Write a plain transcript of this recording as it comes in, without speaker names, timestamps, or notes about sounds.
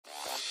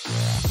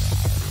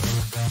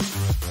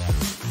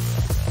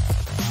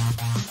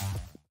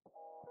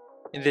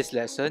In this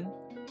lesson,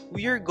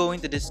 we are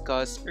going to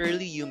discuss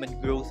early human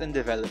growth and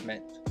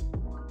development.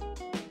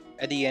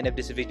 At the end of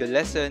this video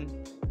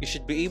lesson, you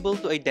should be able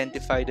to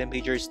identify the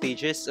major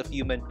stages of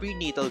human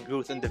prenatal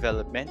growth and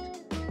development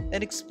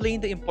and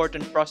explain the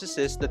important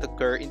processes that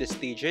occur in the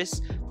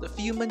stages of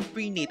human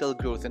prenatal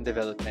growth and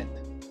development.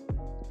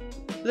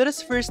 Let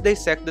us first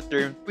dissect the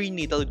term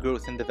prenatal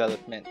growth and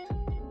development.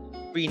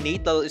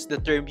 Prenatal is the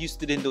term used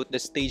to denote the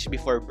stage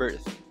before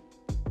birth.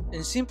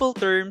 In simple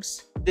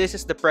terms, this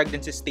is the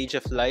pregnancy stage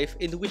of life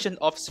in which an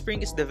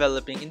offspring is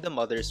developing in the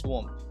mother's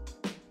womb.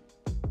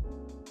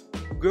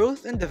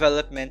 Growth and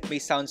development may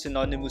sound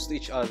synonymous to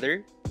each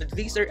other, but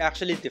these are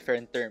actually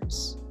different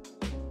terms.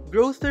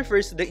 Growth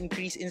refers to the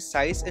increase in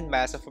size and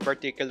mass of a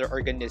particular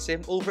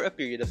organism over a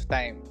period of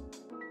time.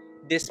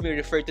 This may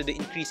refer to the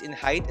increase in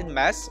height and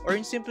mass, or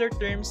in simpler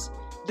terms,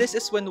 this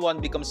is when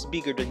one becomes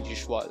bigger than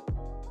usual.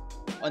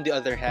 On the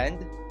other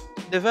hand,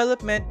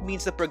 development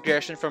means the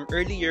progression from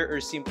earlier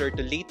or simpler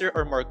to later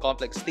or more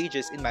complex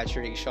stages in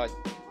maturation.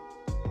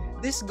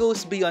 This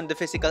goes beyond the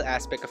physical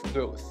aspect of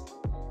growth.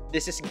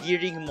 This is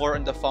gearing more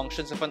on the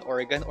functions of an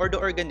organ or the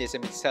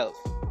organism itself.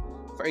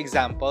 For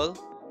example,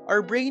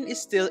 our brain is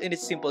still in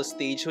its simple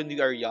stage when we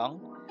are young,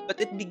 but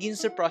it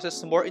begins to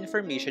process more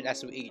information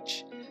as we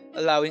age,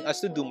 allowing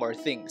us to do more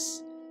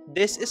things.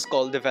 This is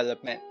called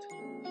development.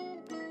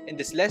 In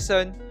this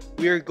lesson,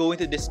 we are going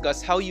to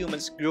discuss how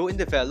humans grow and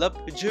develop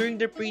during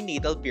the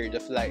prenatal period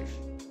of life.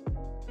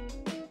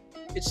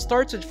 It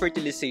starts with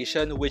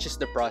fertilization, which is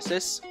the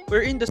process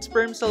wherein the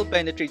sperm cell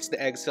penetrates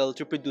the egg cell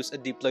to produce a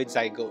diploid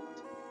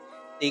zygote.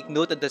 Take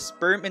note that the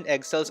sperm and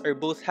egg cells are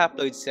both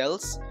haploid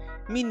cells,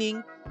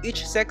 meaning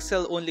each sex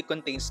cell only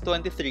contains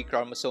 23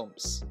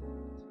 chromosomes.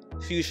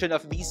 Fusion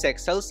of these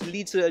sex cells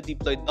leads to a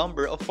diploid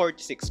number of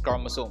 46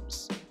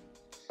 chromosomes.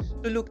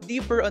 To look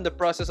deeper on the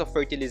process of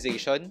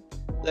fertilization,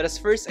 let us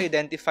first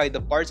identify the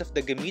parts of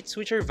the gametes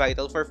which are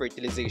vital for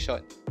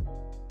fertilization.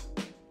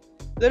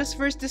 Let us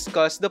first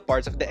discuss the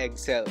parts of the egg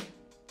cell.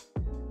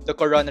 The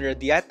corona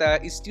radiata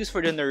is used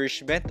for the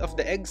nourishment of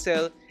the egg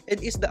cell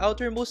and is the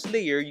outermost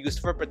layer used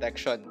for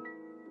protection.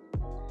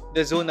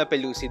 The zona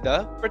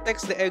pellucida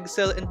protects the egg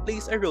cell and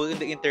plays a role in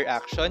the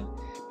interaction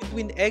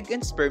between egg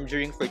and sperm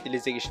during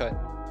fertilization.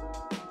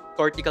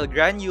 Cortical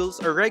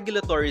granules are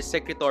regulatory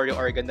secretory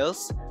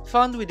organelles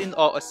found within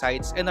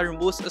oocytes and are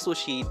most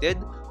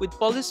associated with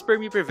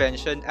polyspermy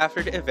prevention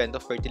after the event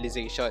of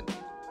fertilization.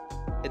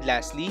 And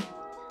lastly,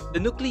 the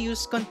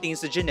nucleus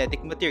contains the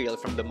genetic material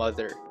from the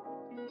mother.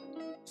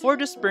 For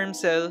the sperm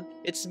cell,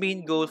 its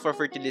main goal for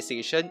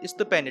fertilization is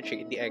to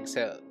penetrate the egg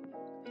cell.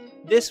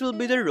 This will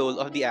be the role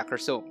of the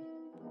acrosome.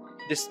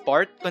 This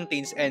part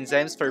contains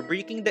enzymes for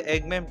breaking the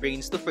egg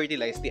membranes to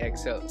fertilize the egg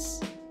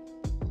cells.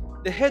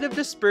 The head of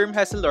the sperm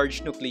has a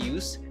large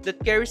nucleus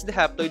that carries the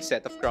haploid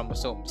set of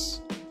chromosomes.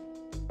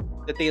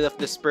 The tail of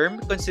the sperm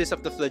consists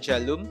of the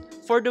flagellum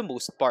for the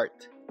most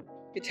part.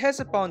 It has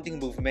a pounding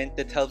movement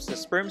that helps the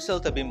sperm cell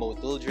to be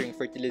motile during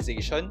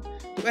fertilization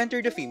to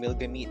enter the female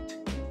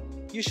gamete.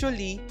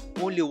 Usually,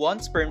 only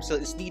one sperm cell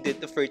is needed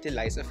to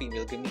fertilize a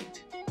female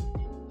gamete.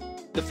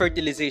 The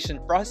fertilization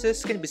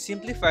process can be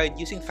simplified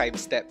using 5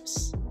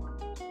 steps.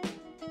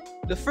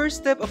 The first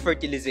step of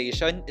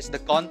fertilization is the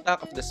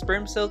contact of the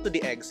sperm cell to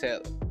the egg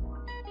cell.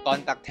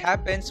 Contact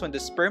happens when the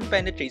sperm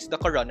penetrates the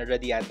corona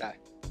radiata.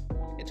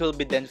 It will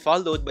be then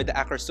followed by the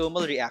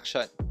acrosomal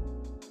reaction.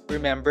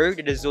 Remember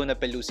that the zona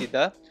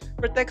pellucida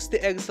protects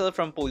the egg cell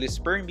from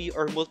polyspermy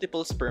or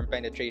multiple sperm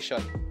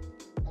penetration.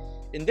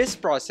 In this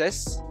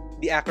process,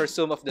 the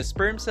acrosome of the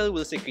sperm cell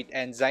will secrete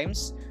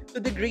enzymes to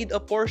degrade a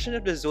portion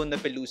of the zona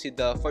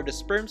pellucida for the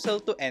sperm cell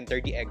to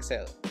enter the egg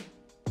cell.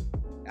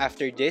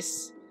 After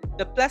this,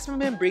 the plasma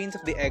membranes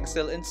of the egg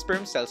cell and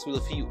sperm cells will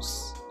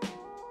fuse.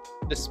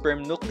 The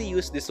sperm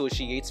nucleus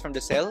dissociates from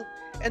the cell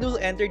and will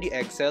enter the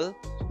egg cell,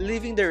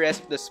 leaving the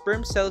rest of the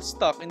sperm cells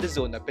stuck in the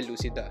zona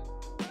pellucida.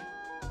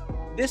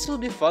 This will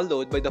be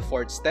followed by the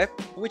 4th step,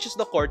 which is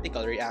the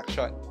cortical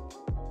reaction.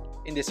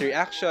 In this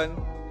reaction,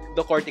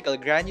 the cortical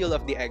granule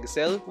of the egg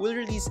cell will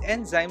release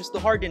enzymes to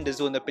harden the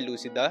zona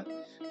pellucida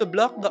to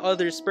block the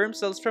other sperm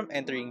cells from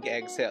entering the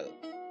egg cell.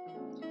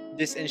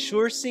 This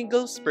ensures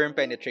single sperm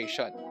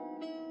penetration.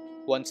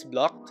 Once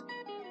blocked,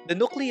 the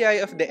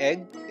nuclei of the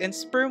egg and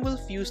sperm will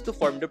fuse to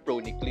form the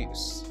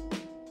pronucleus.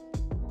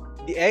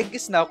 The egg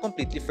is now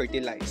completely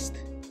fertilized.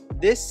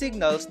 This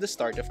signals the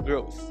start of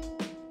growth.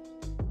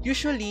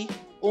 Usually,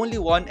 only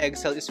one egg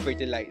cell is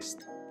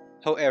fertilized.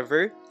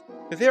 However,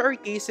 there are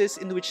cases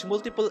in which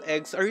multiple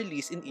eggs are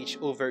released in each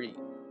ovary.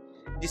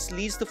 This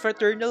leads to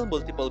fraternal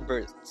multiple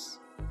births.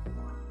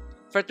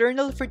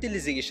 Fraternal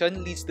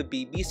fertilization leads to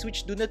babies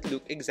which do not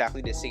look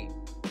exactly the same.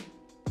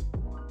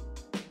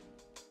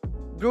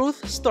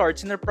 Growth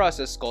starts in a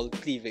process called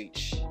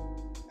cleavage.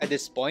 At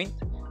this point,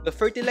 the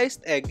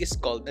fertilized egg is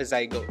called a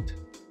zygote.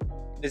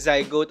 The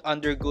zygote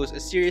undergoes a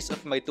series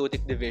of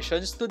mitotic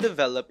divisions to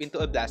develop into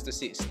a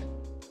blastocyst.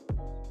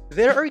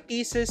 There are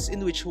cases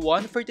in which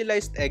one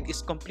fertilized egg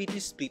is completely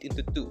split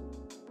into 2.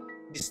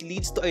 This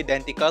leads to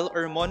identical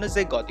or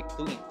monozygotic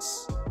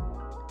twins.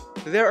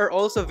 There are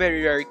also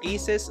very rare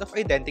cases of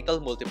identical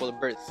multiple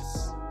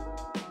births.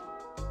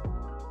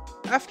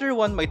 After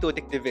one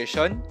mitotic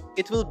division,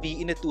 it will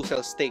be in a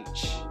 2-cell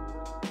stage,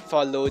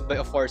 followed by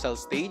a 4-cell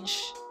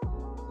stage,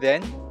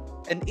 then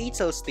an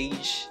 8-cell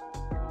stage,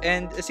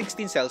 and a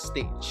 16-cell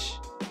stage.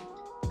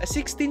 A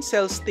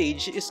 16-cell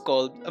stage is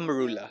called a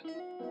morula.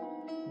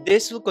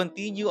 This will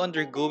continue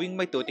undergoing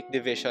mitotic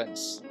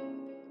divisions.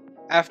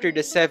 After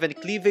the 7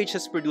 cleavage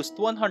has produced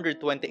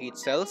 128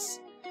 cells,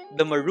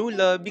 the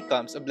morula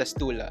becomes a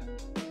blastula.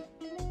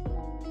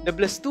 The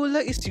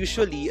blastula is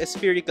usually a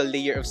spherical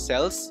layer of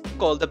cells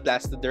called the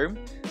blastoderm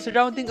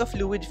surrounding a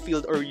fluid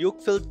filled or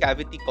yolk-filled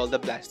cavity called the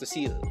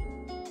blastocele.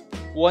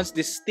 Once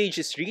this stage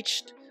is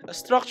reached, a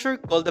structure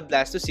called the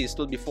blastocyst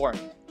will be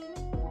formed.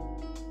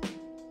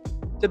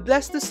 The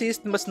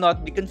blastocyst must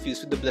not be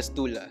confused with the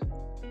blastula.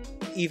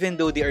 Even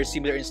though they are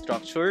similar in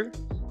structure,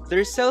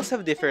 their cells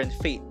have different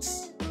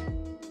fates.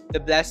 The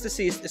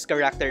blastocyst is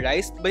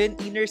characterized by an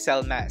inner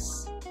cell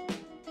mass.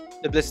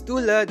 The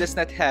blastula does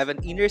not have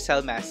an inner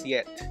cell mass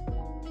yet.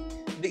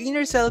 The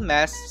inner cell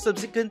mass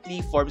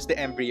subsequently forms the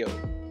embryo.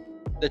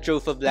 The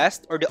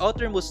trophoblast, or the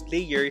outermost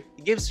layer,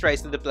 gives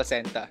rise to the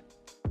placenta.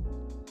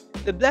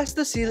 The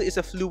blastocele is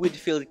a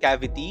fluid-filled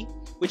cavity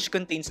which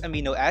contains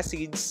amino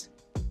acids,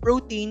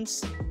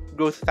 proteins,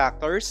 growth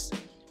factors,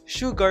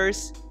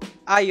 sugars,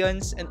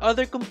 ions, and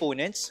other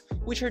components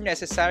which are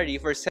necessary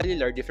for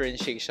cellular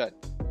differentiation.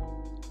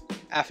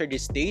 After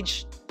this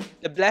stage,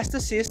 the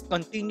blastocyst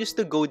continues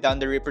to go down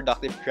the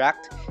reproductive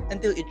tract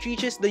until it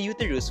reaches the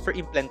uterus for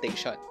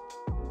implantation.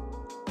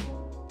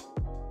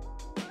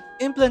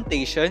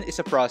 Implantation is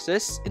a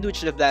process in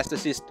which the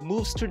blastocyst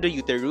moves through the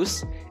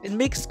uterus and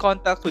makes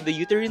contact with the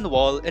uterine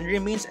wall and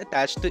remains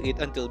attached to it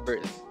until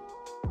birth.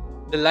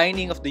 The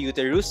lining of the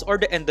uterus, or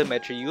the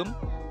endometrium,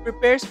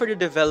 prepares for the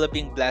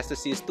developing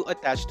blastocyst to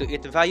attach to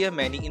it via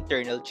many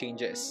internal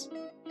changes.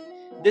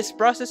 This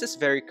process is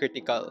very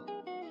critical.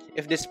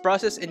 If this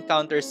process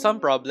encounters some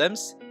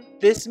problems,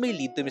 this may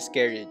lead to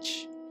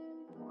miscarriage.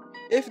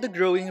 If the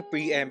growing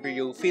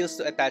pre-embryo fails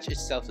to attach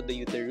itself to the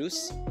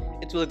uterus,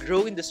 it will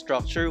grow in the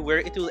structure where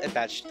it will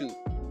attach to.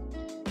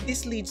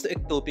 This leads to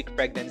ectopic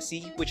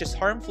pregnancy, which is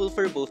harmful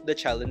for both the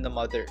child and the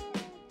mother.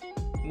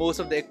 Most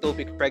of the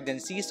ectopic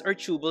pregnancies are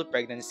tubal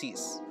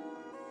pregnancies.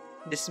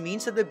 This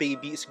means that the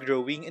baby is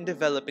growing and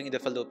developing in the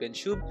fallopian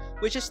tube,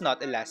 which is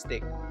not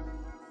elastic.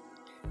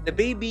 The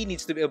baby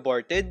needs to be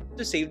aborted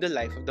to save the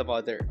life of the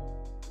mother.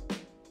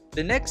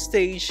 The next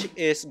stage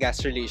is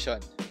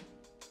gastrulation.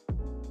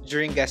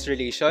 During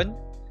gastrulation,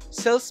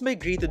 cells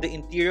migrate to the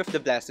interior of the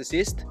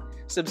blastocyst,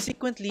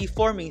 subsequently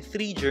forming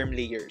 3 germ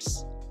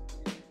layers.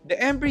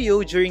 The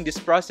embryo during this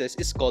process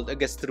is called a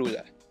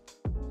gastrula.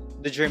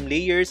 The germ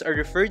layers are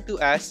referred to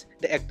as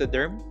the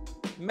ectoderm,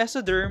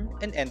 mesoderm,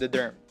 and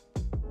endoderm.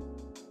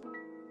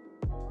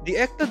 The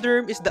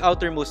ectoderm is the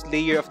outermost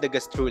layer of the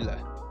gastrula.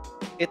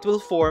 It will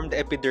form the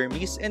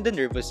epidermis and the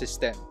nervous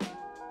system.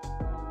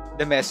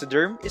 The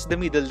mesoderm is the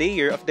middle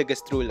layer of the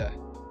gastrula.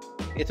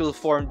 It will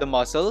form the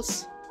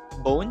muscles,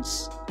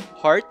 bones,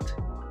 heart,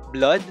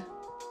 blood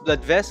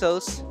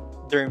vessels,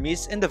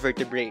 dermis, and the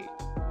vertebrae.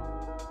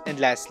 And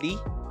lastly,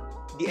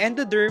 the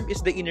endoderm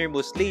is the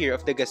innermost layer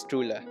of the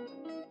gastrula.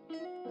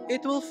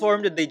 It will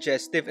form the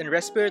digestive and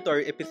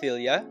respiratory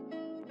epithelia,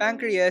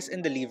 pancreas,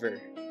 and the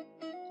liver.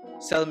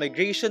 Cell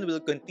migration will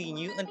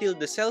continue until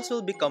the cells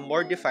will become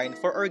more defined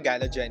for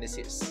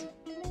organogenesis.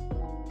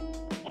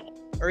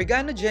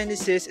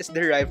 Organogenesis is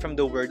derived from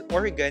the word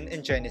organ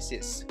and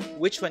genesis,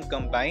 which when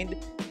combined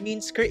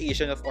means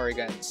creation of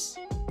organs.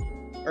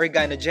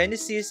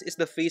 Organogenesis is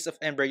the phase of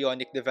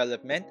embryonic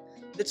development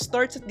that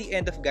starts at the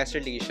end of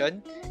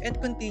gastrulation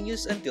and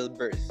continues until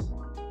birth.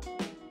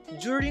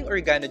 During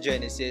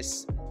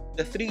organogenesis,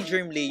 the 3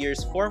 germ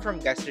layers formed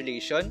from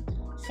gastrulation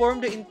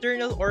form the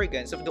internal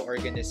organs of the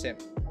organism.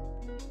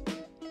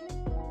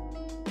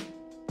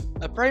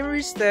 A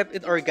primary step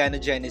in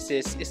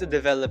organogenesis is the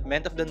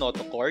development of the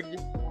notochord,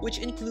 which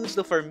includes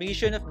the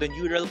formation of the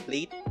neural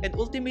plate and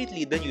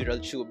ultimately the neural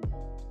tube.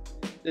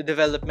 The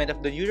development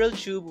of the neural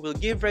tube will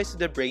give rise to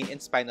the brain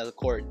and spinal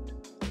cord.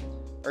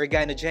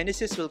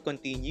 Organogenesis will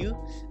continue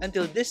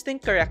until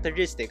distinct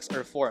characteristics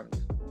are formed.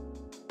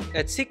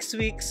 At 6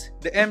 weeks,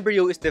 the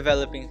embryo is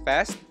developing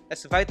fast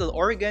as vital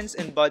organs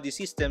and body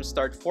systems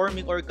start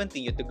forming or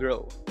continue to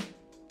grow.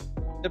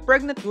 The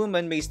pregnant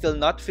woman may still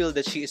not feel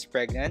that she is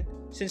pregnant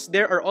since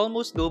there are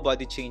almost no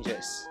body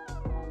changes.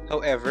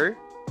 However,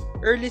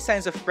 early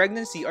signs of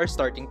pregnancy are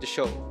starting to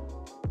show.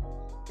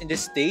 In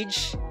this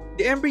stage,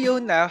 the embryo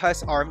now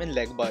has arm and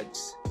leg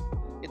buds.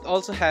 It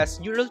also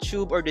has neural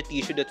tube or the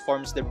tissue that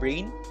forms the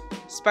brain,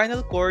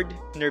 spinal cord,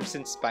 nerves,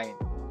 and spine.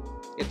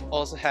 It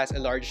also has a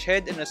large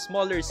head and a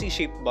smaller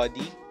C-shaped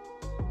body.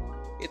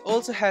 It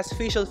also has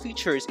facial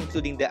features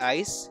including the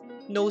eyes,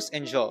 nose,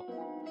 and jaw.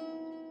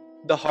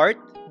 The heart,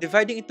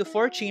 dividing into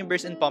 4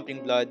 chambers and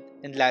pumping blood,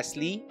 and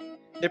lastly,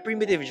 the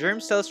primitive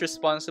germ cells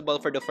responsible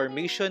for the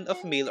formation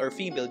of male or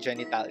female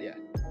genitalia.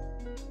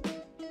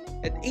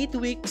 At 8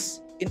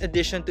 weeks, in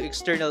addition to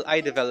external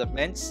eye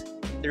developments,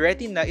 the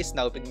retina is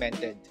now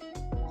pigmented.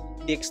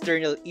 The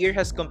external ear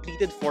has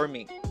completed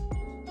forming.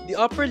 The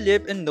upper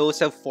lip and nose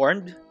have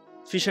formed.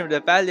 Fusion of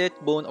the palate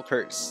bone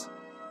occurs.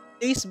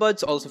 Taste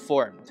buds also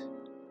formed.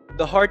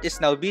 The heart is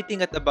now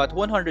beating at about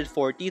 140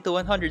 to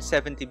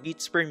 170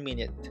 beats per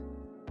minute.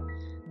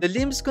 The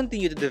limbs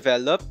continue to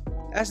develop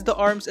as the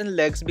arms and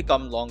legs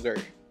become longer.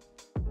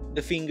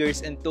 The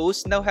fingers and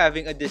toes now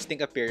having a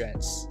distinct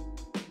appearance.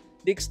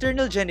 The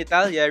external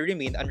genitalia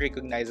remain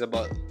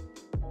unrecognizable.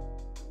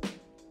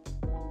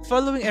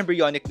 Following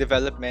embryonic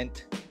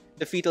development,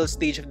 the fetal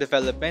stage of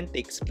development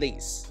takes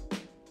place.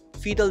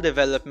 Fetal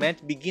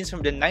development begins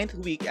from the 9th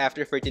week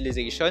after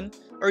fertilization,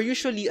 or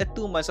usually at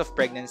 2 months of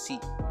pregnancy.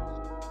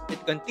 It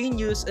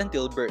continues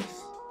until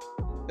birth.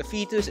 The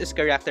fetus is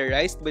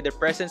characterized by the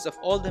presence of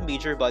all the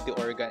major body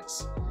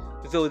organs,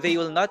 though they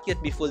will not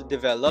yet be fully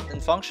developed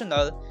and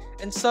functional,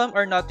 and some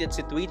are not yet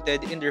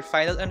situated in their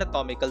final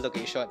anatomical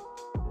location.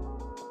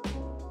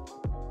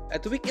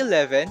 At week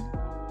 11,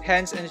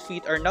 hands and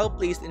feet are now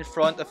placed in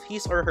front of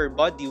his or her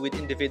body with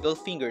individual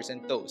fingers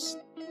and toes.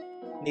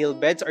 Nail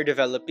beds are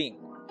developing.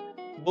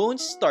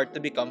 Bones start to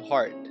become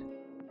hard.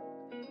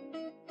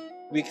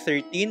 Week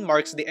 13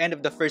 marks the end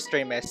of the first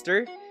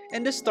trimester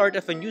and the start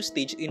of a new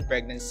stage in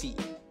pregnancy.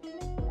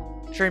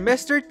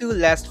 Trimester 2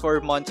 lasts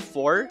for months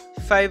 4,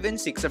 5, and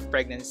 6 of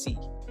pregnancy.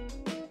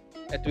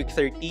 At week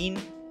 13,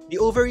 the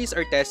ovaries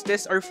or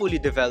testes are fully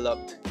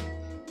developed.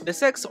 The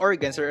sex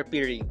organs are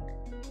appearing.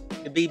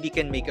 The baby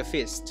can make a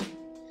fist.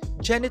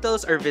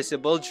 Genitals are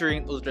visible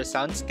during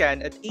ultrasound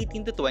scan at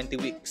 18 to 20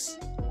 weeks.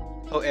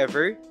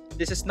 However,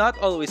 this is not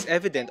always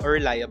evident or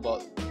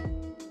reliable.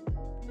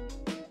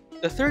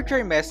 The third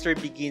trimester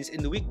begins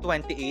in week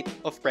 28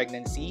 of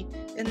pregnancy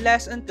and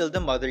lasts until the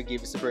mother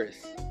gives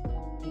birth.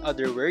 In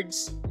other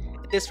words,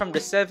 it is from the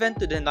 7th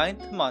to the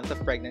 9th month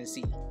of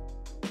pregnancy.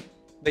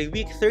 By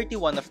week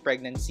 31 of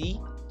pregnancy,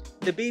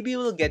 the baby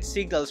will get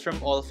signals from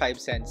all 5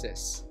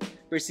 senses,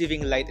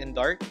 perceiving light and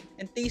dark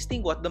and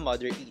tasting what the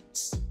mother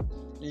eats,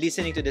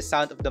 listening to the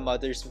sound of the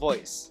mother's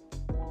voice.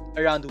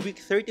 Around week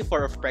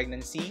 34 of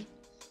pregnancy,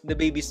 the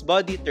baby's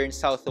body turns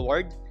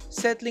southward,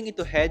 settling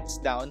into heads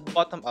down,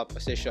 bottom up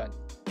position.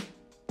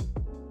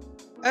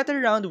 At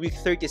around week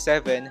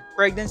 37,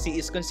 pregnancy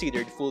is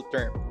considered full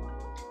term,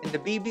 and the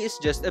baby is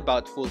just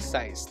about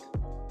full-sized.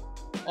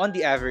 On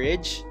the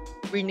average,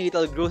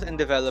 prenatal growth and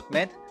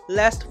development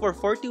last for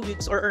 40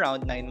 weeks or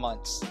around 9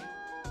 months.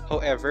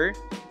 However,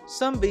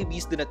 some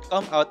babies do not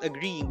come out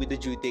agreeing with the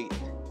due date.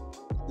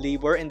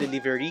 Labor and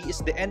delivery is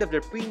the end of the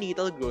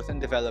prenatal growth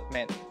and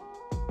development.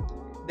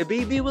 The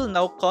baby will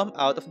now come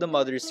out of the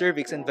mother's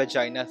cervix and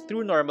vagina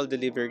through normal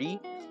delivery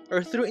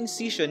or through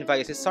incision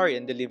via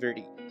cesarean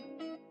delivery.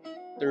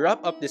 To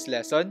wrap up this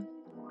lesson,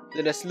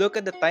 let us look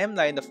at the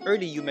timeline of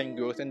early human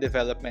growth and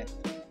development.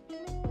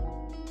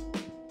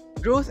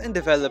 Growth and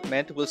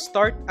development will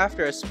start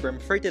after a sperm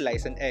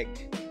fertilizes an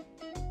egg.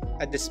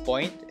 At this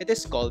point, it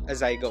is called a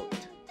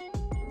zygote.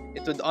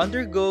 It would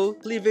undergo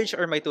cleavage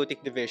or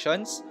mitotic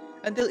divisions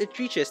until it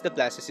reaches the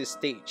blastocyst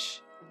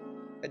stage.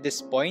 At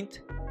this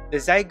point, the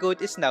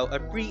zygote is now a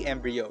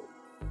pre-embryo.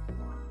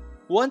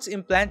 Once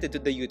implanted to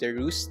the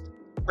uterus,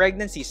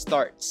 pregnancy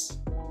starts,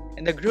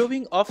 and the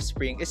growing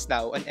offspring is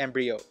now an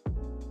embryo.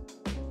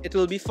 It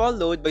will be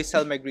followed by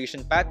cell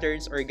migration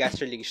patterns or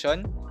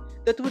gastrulation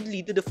that would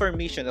lead to the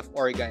formation of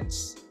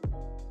organs.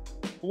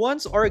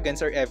 Once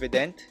organs are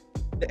evident,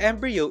 the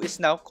embryo is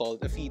now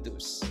called a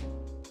fetus.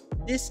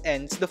 This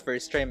ends the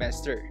first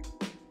trimester.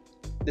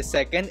 The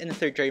second and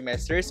third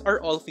trimesters are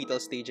all fetal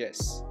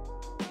stages.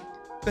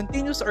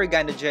 Continuous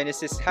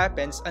organogenesis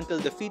happens until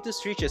the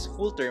fetus reaches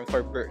full term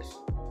for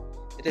birth.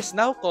 It is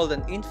now called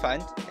an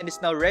infant and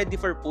is now ready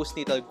for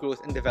postnatal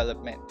growth and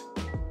development.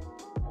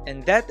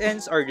 And that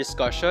ends our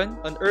discussion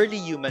on early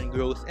human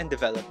growth and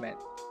development.